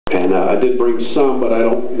And I did bring some, but I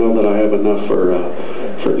don't know that I have enough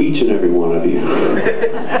for each and every one of you.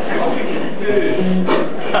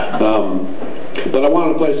 But I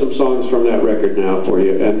wanted to play some songs from that record now for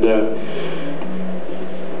you. And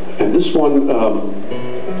this one,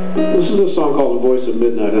 this is a song called The Voice of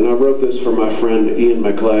Midnight, and I wrote this for my friend Ian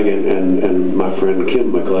McLagan and my friend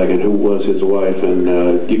Kim McLagan, who was his wife. And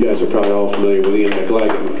you guys are probably all familiar with Ian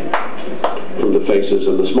McLagan from The Faces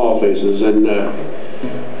and The Small Faces. And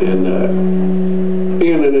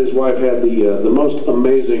Ian and his wife had the most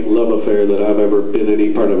amazing love affair that I've ever been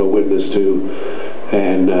any part of a witness to.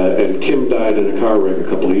 And Kim died in a car wreck a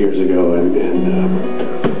couple of years ago, and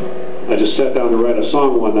I just sat down to write a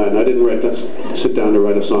song one night, and I didn't sit down to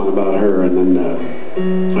write a song about her, and then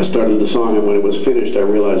I started the song, and when it was finished I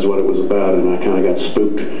realized what it was about, and I kind of got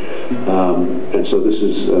spooked. And so this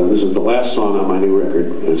is the last song on my new record,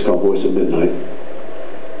 and it's called Voice of Midnight.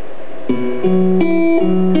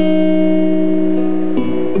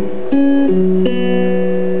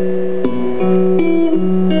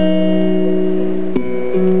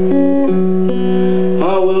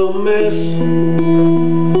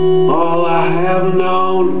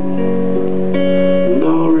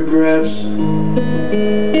 No regrets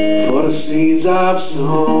for the seeds I've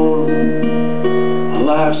sown. A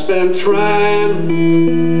life spent trying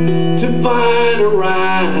to find a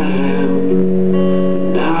rhyme.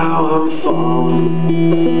 Now I'm falling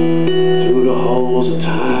through the holes of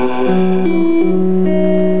time.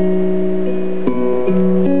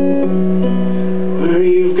 Where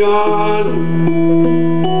you've gone,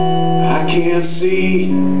 I can't see.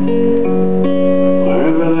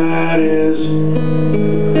 That is,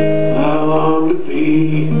 I long to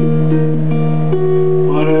be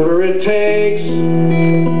whatever it takes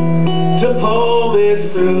to pull me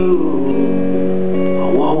through. I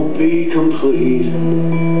won't be complete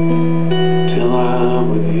till I'm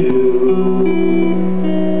with you.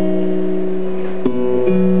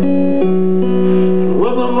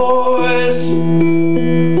 When the voice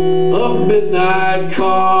of midnight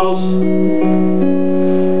calls,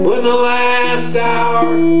 when the last hour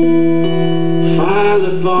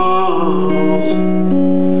finally falls,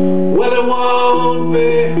 well, it won't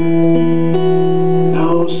be no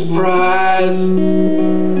surprise.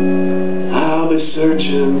 I'll be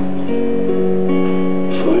searching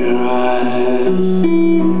for your eyes.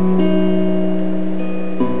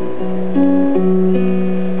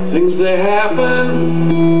 Things they happen,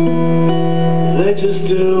 they just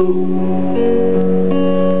do,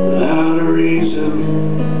 without a reason,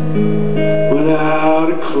 without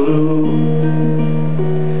a clue.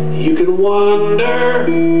 You can wonder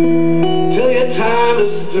till your time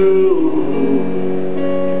is through,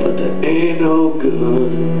 but there ain't no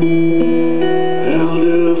good that'll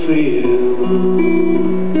do for you.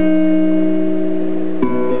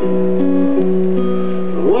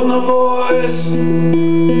 When the voice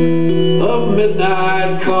of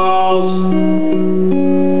midnight calls,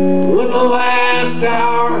 when the last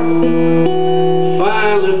hour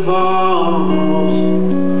finally falls,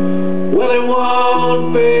 well, it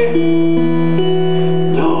won't be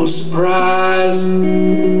no surprise.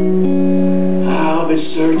 I'll be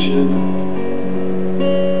searching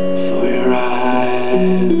for your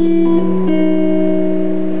eyes.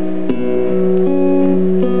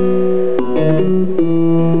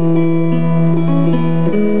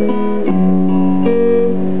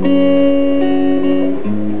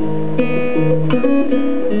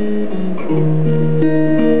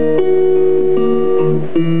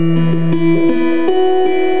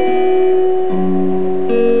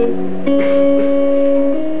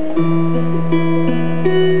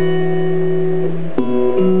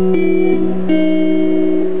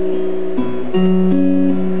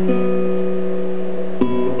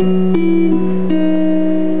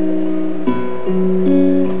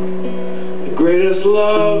 The greatest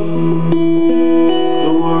love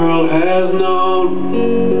the world has known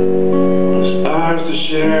was ours to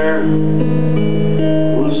share,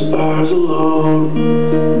 was ours alone.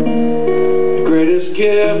 The greatest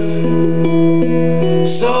gift,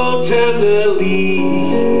 so tenderly,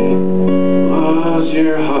 was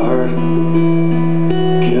your heart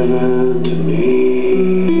given to me.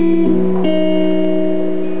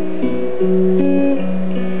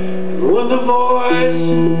 When the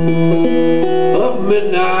voice